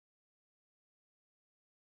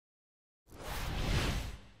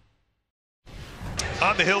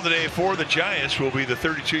On the hill today for the Giants will be the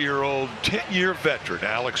 32-year-old 10-year veteran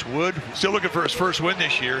Alex Wood. Still looking for his first win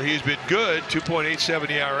this year. He's been good, 2.87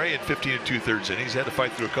 ERA in 15 2/3 innings. Had to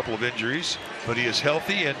fight through a couple of injuries, but he is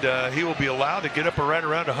healthy, and he will be allowed to get up around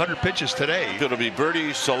 100 pitches today. It'll be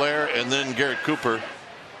Birdie, Soler, and then Garrett Cooper.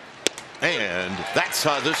 And that's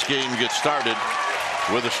how this game gets started,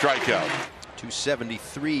 with a strikeout.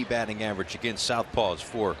 273 batting average against southpaws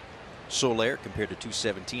for Soler compared to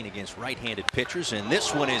 217 against right-handed pitchers, and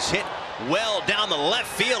this one is hit well down the left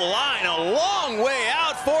field line, a long way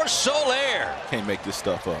out for Soler. Can't make this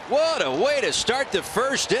stuff up. What a way to start the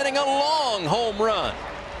first inning, a long home run.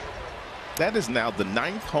 That is now the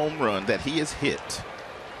 9th home run that he has hit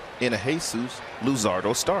in a Jesus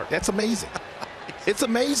Luzardo start. That's amazing. It's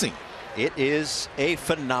amazing. It is a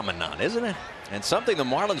phenomenon, isn't it? And something the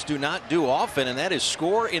Marlins do not do often, and that is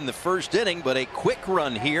score in the first inning, but a quick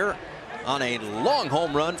run here on a long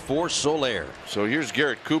home run for Soler. So here's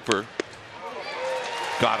Garrett Cooper.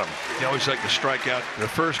 Got him. You always like to strike out the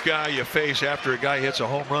first guy you face after a guy hits a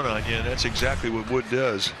home run on you, and that's exactly what Wood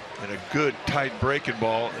does. And a good tight breaking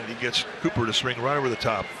ball, and he gets Cooper to swing right over the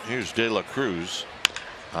top. Here's De La Cruz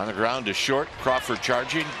on the ground to short. Crawford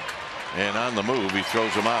charging, and on the move he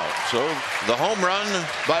throws him out. So the home run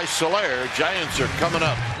by Soler. Giants are coming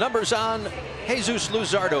up. Numbers on Jesus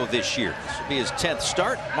Luzardo this year. This will be his 10th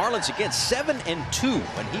start. Marlins again 7-2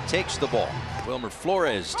 when he takes the ball. Wilmer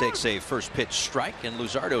Flores takes a first pitch strike, and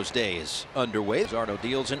Luzardo's day is underway. Luzardo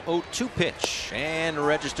deals an 0-2 pitch and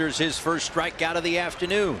registers his first strikeout of the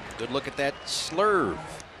afternoon. Good look at that slurve.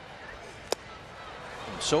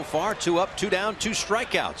 And so far, 2 up, 2 down, 2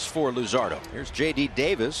 strikeouts for Luzardo. Here's J.D.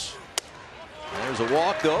 Davis. There's a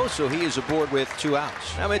walk, though, so he is aboard with 2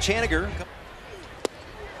 outs. Now Mitch Haniger.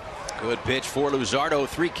 Good pitch for Luzardo.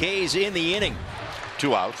 3 Ks in the inning.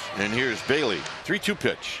 2 outs, and here's Bailey. 3-2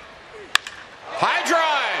 pitch. High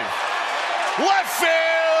drive. Left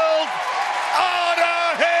field. On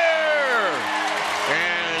a hair.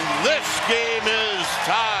 And this game is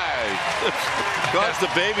tied. Caused the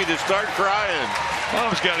baby to start crying.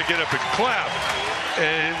 Mom's got to get up and clap.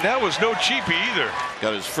 And that was no cheapie either.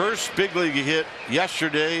 Got his first big league hit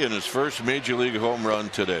yesterday and his first major league home run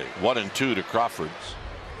today. 1-2 to Crawford.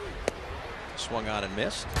 Swung on and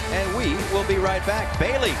missed. And we will be right back.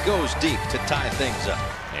 Bailey goes deep to tie things up.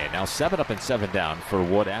 And now 7 up and 7 down for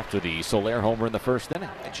Wood after the Soler homer in the first inning.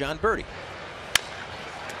 And John Birdie.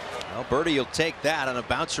 Well, Birdie will take that on a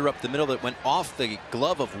bouncer up the middle that went off the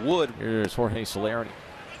glove of Wood. Here's Jorge Soler.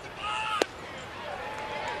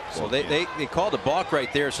 So they called a balk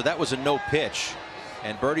right there, so that was a no pitch.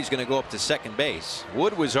 And Birdie's going to go up to second base.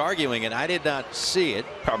 Wood was arguing, and I did not see it.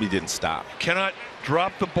 Probably didn't stop. Cannot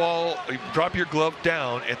drop the ball, drop your glove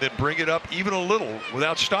down, and then bring it up even a little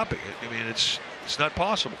without stopping it. I mean, it's not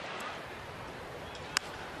possible.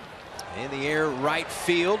 In the air, right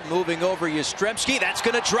field, moving over Yastrzemski. That's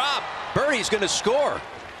going to drop. Birdie's going to score.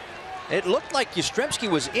 It looked like Yastrzemski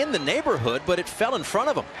was in the neighborhood, but it fell in front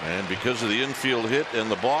of him. And because of the infield hit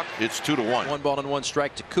and the balk, it's 2-1. 1 ball and 1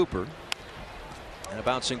 strike to Cooper. And a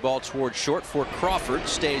bouncing ball towards short for Crawford.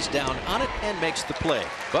 Stays down on it and makes the play.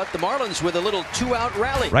 But the Marlins with a little 2-out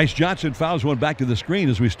rally. Bryce Johnson fouls one back to the screen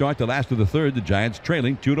as we start the last of the third. The Giants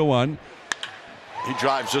trailing 2-1. He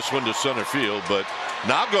drives this one to center field, but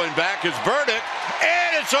now going back is Burdick,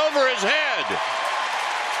 and it's over his head.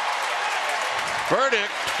 Burdick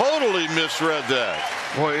totally misread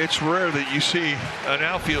that. Boy, it's rare that you see an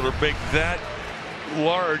outfielder make that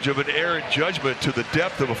large of an error in judgment to the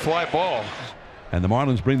depth of a fly ball. And the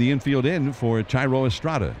Marlins bring the infield in for Thairo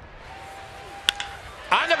Estrada.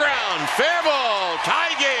 On the ground, fair ball,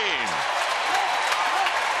 tie game.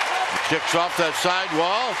 Kicks off that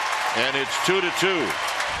sidewall, and it's 2-2.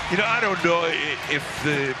 You know, I don't know if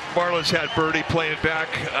the Marlins had Birdie playing back.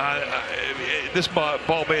 This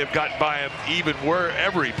ball may have gotten by him even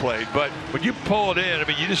wherever he played. But when you pull it in, I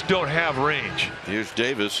mean, you just don't have range. Here's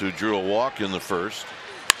Davis, who drew a walk in the first.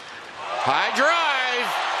 High drive,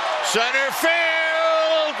 center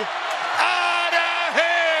field, on a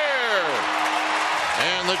hair.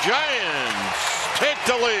 And the Giants take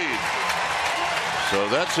the lead. So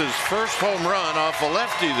that's his first home run off a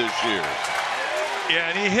lefty this year. Yeah,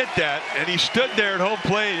 and he hit that, and he stood there at home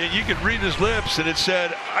plate, and you could read his lips, and it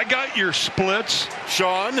said, "I got your splits,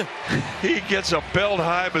 Sean." He gets a belt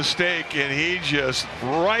high mistake, and he just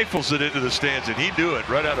rifles it into the stands, and he knew it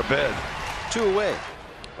right out of bed. 2 away,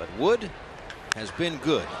 but Wood has been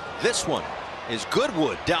good. This one is good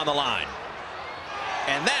Wood down the line,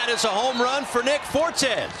 and that is a home run for Nick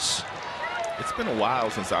Fortes. It's been a while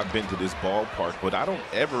since I've been to this ballpark, but I don't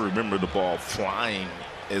ever remember the ball flying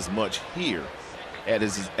as much here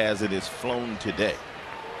as it is flown today.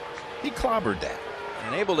 He clobbered that.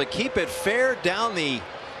 And able to keep it fair down the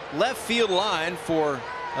left field line for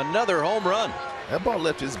another home run. That ball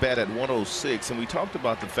left his bat at 106, and we talked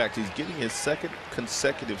about the fact he's getting his second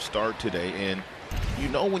consecutive start today. And you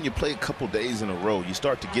know, when you play a couple days in a row, you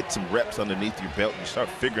start to get some reps underneath your belt, and you start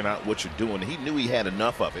figuring out what you're doing. He knew he had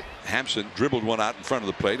enough of it. Hampson dribbled one out in front of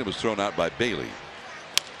the plate and was thrown out by Bailey.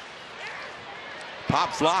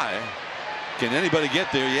 Pop fly. Can anybody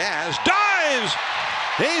get there? Yes. Dives!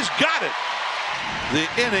 He's got it.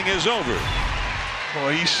 The inning is over.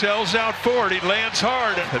 Boy, he sells out forward. He lands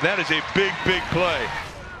hard. And that is a big, big play.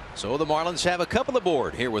 So the Marlins have a couple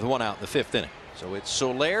aboard here with one out in the 5th inning. So it's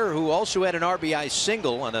Soler, who also had an RBI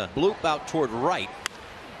single on a bloop out toward right.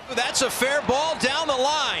 That's a fair ball down the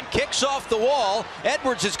line. Kicks off the wall.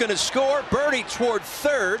 Edwards is going to score. Birdie toward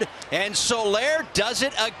third. And Soler does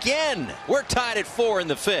it again. We're tied at 4 in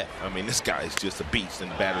the 5th. I mean, this guy is just a beast in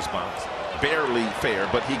the batter's box. Barely fair,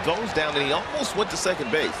 but he goes down and he almost went to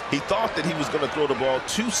second base. He thought that he was going to throw the ball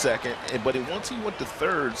to second, but once he went to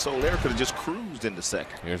third, Soler could have just cruised into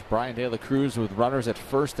second. Here's Brian De La Cruz with runners at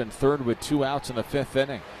first and third with 2 outs in the 5th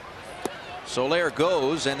inning. Soler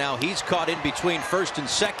goes, and now he's caught in between first and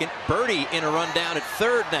second. Birdie in a run down at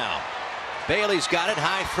third now. Bailey's got it.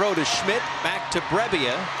 High throw to Schmidt. Back to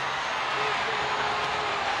Brebbia.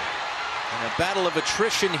 And a battle of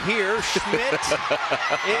attrition here. Schmidt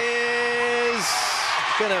is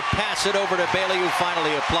going to pass it over to Bailey, who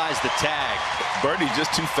finally applies the tag. Birdie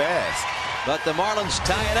just too fast. But the Marlins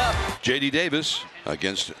tie it up. J.D. Davis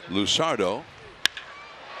against Luzardo.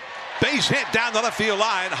 Base hit down the left field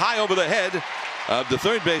line, high over the head of the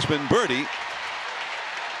third baseman, Birdie.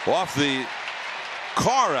 Off the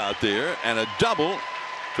car out there, and a double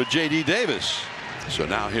for J.D. Davis. So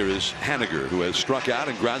now here is Haniger, who has struck out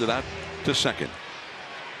and grounded out to second.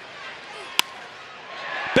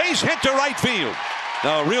 Base hit to right field.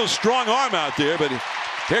 Now a real strong arm out there, but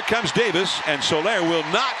here comes Davis, and Soler will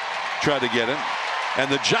not try to get him. And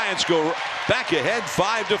the Giants go back ahead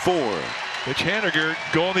 5-4. Mitch Haniger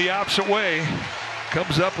going the opposite way.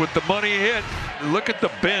 Comes up with the money hit. Look at the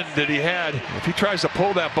bend that he had. If he tries to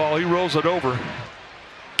pull that ball, he rolls it over.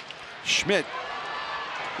 Schmidt,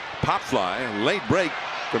 pop fly, late break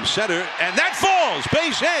from center, and that falls.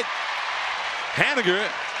 Base hit. Haniger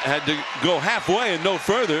had to go halfway and no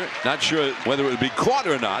further. Not sure whether it would be caught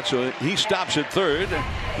or not, so he stops at third.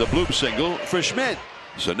 The bloop single for Schmidt.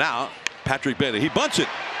 So now Patrick Bailey, he bunts it,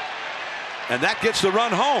 and that gets the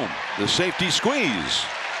run home. The safety squeeze,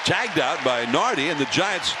 tagged out by Nardi, and the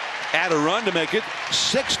Giants add a run to make it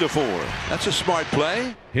 6-4. That's a smart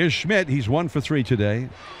play. Here's Schmidt. He's 1 for 3 today.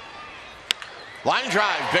 Line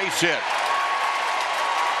drive, base hit.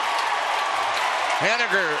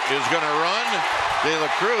 Haniger is going to run. De La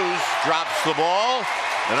Cruz drops the ball.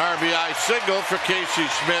 An RBI single for Casey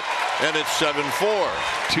Schmidt, and it's 7-4.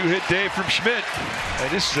 2-hit day from Schmidt,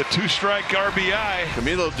 and this is a 2-strike RBI.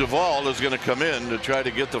 Camilo Duvall is going to come in to try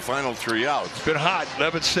to get the final 3 outs. It's been hot.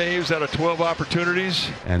 11 saves out of 12 opportunities.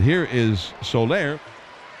 And here is Soler.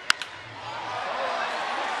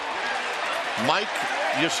 Mike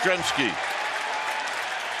Yastrzemski,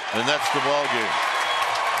 and that's the ball game.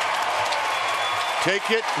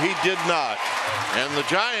 Take it, he did not. And the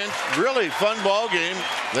Giants, really fun ball game.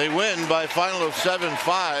 They win by a final of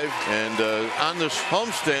 7-5, and on this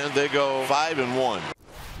homestand they go 5-1.